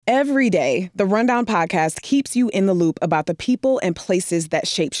Every day, the Rundown podcast keeps you in the loop about the people and places that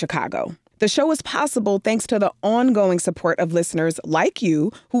shape Chicago. The show is possible thanks to the ongoing support of listeners like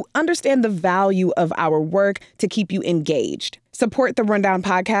you who understand the value of our work to keep you engaged. Support the Rundown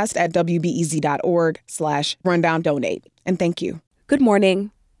podcast at wbez.org/rundown donate. And thank you. Good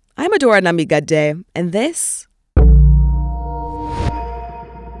morning. I'm Adora Namigadde, and this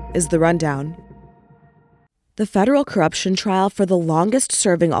is The Rundown. The federal corruption trial for the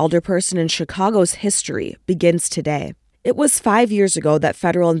longest-serving alderperson in Chicago's history begins today. It was 5 years ago that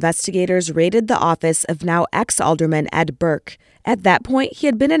federal investigators raided the office of now ex-alderman Ed Burke. At that point, he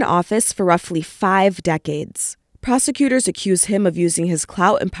had been in office for roughly 5 decades. Prosecutors accuse him of using his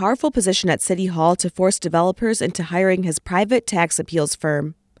clout and powerful position at City Hall to force developers into hiring his private tax appeals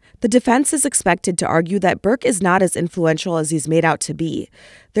firm. The defense is expected to argue that Burke is not as influential as he's made out to be.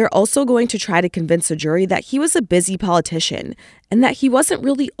 They're also going to try to convince a jury that he was a busy politician and that he wasn't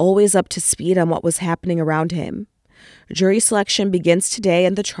really always up to speed on what was happening around him. Jury selection begins today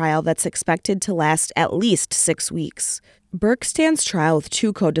in the trial that's expected to last at least 6 weeks. Burke stands trial with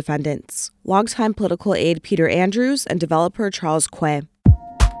 2 co-defendants, longtime political aide Peter Andrews and developer Charles Quay.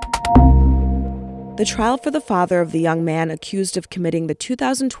 The trial for the father of the young man accused of committing the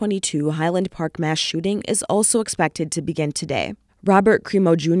 2022 Highland Park mass shooting is also expected to begin today. Robert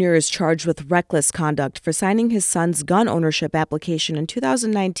Crimo Jr. is charged with reckless conduct for signing his son's gun ownership application in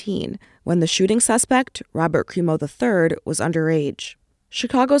 2019, when the shooting suspect, Robert Crimo III, was underage.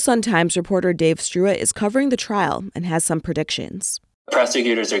 Chicago Sun-Times reporter Dave Struett is covering the trial and has some predictions.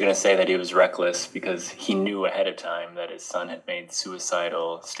 Prosecutors are going to say that he was reckless because he knew ahead of time that his son had made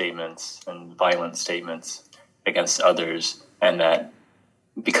suicidal statements and violent statements against others, and that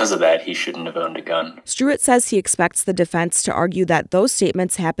because of that, he shouldn't have owned a gun. Struett says he expects the defense to argue that those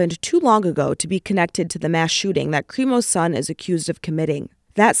statements happened too long ago to be connected to the mass shooting that Crimo's son is accused of committing.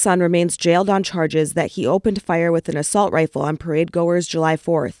 That son remains jailed on charges that he opened fire with an assault rifle on parade goers July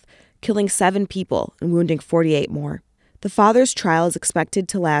 4th, killing 7 people and wounding 48 more. The father's trial is expected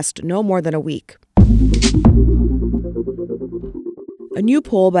to last no more than a week. A new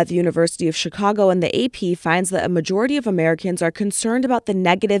poll by the University of Chicago and the AP finds that a majority of Americans are concerned about the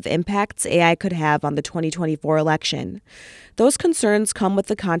negative impacts AI could have on the 2024 election. Those concerns come with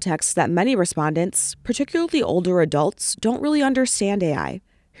the context that many respondents, particularly older adults, don't really understand AI.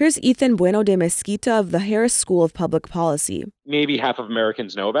 Here's Ethan Bueno de Mesquita of the Harris School of Public Policy. Maybe half of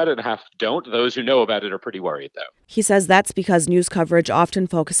Americans know about it and half don't. Those who know about it are pretty worried, though. He says that's because news coverage often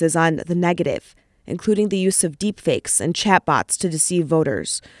focuses on the negative, including the use of deepfakes and chatbots to deceive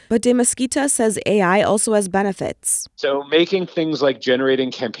voters. But De Mesquita says AI also has benefits. So making things like generating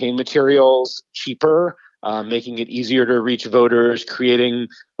campaign materials cheaper, making it easier to reach voters, creating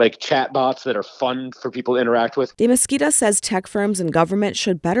like chatbots that are fun for people to interact with. De Mesquita says tech firms and government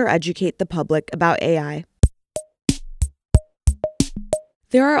should better educate the public about AI.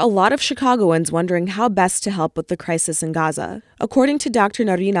 There are a lot of Chicagoans wondering how best to help with the crisis in Gaza. According to Dr.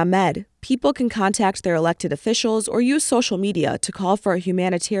 Nareen Ahmed, people can contact their elected officials or use social media to call for a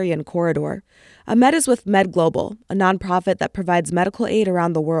humanitarian corridor. Ahmed is with Med Global, a nonprofit that provides medical aid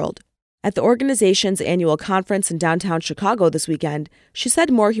around the world. At the organization's annual conference in downtown Chicago this weekend, she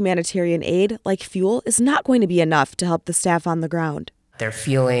said more humanitarian aid, like fuel, is not going to be enough to help the staff on the ground. They're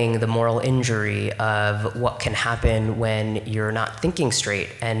feeling the moral injury of what can happen when you're not thinking straight,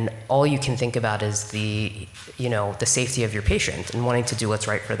 and all you can think about is the safety of your patient and wanting to do what's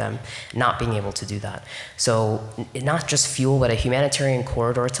right for them, not being able to do that. So not just fuel, but a humanitarian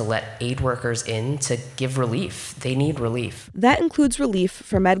corridor to let aid workers in to give relief. They need relief. That includes relief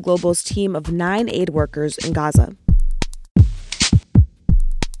for Med Global's team of 9 aid workers in Gaza.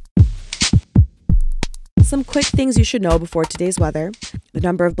 Some quick things you should know before today's weather. The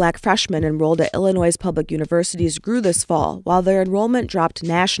number of Black freshmen enrolled at Illinois' public universities grew this fall, while their enrollment dropped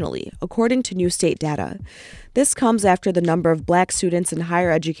nationally, according to new state data. This comes after the number of Black students in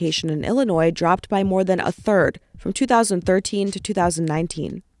higher education in Illinois dropped by more than a third from 2013 to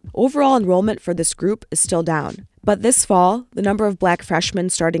 2019. Overall enrollment for this group is still down. But this fall, the number of Black freshmen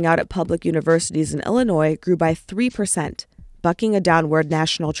starting out at public universities in Illinois grew by 3%, bucking a downward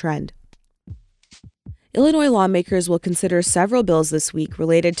national trend. Illinois lawmakers will consider several bills this week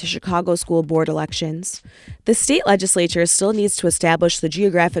related to Chicago school board elections. The state legislature still needs to establish the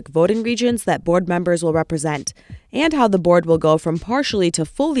geographic voting regions that board members will represent, and how the board will go from partially to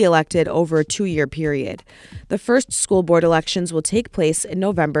fully elected over a 2-year period. The first school board elections will take place in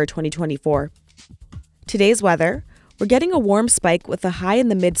November 2024. Today's weather: we're getting a warm spike with a high in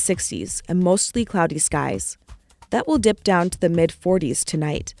the mid-60s and mostly cloudy skies. That will dip down to the mid-40s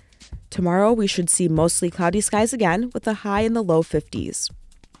tonight. Tomorrow, we should see mostly cloudy skies again with a high in the low 50s.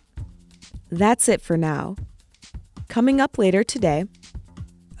 That's it for now. Coming up later today,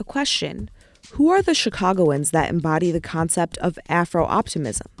 a question. Who are the Chicagoans that embody the concept of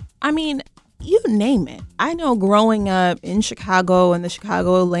Afro-optimism? I mean, you name it. I know growing up in Chicago and the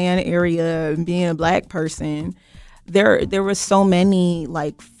Chicagoland area and being a Black person, there were so many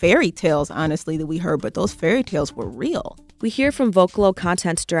like fairy tales, honestly, that we heard, but those fairy tales were real. We hear from Vocalo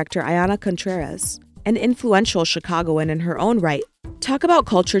content director Ayana Contreras, an influential Chicagoan in her own right, talk about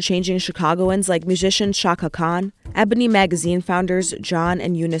culture-changing Chicagoans like musician Chaka Khan, Ebony Magazine founders John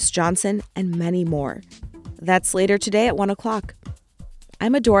and Eunice Johnson, and many more. That's later today at 1 o'clock.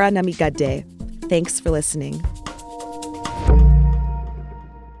 I'm Adora Namigadde. Thanks for listening.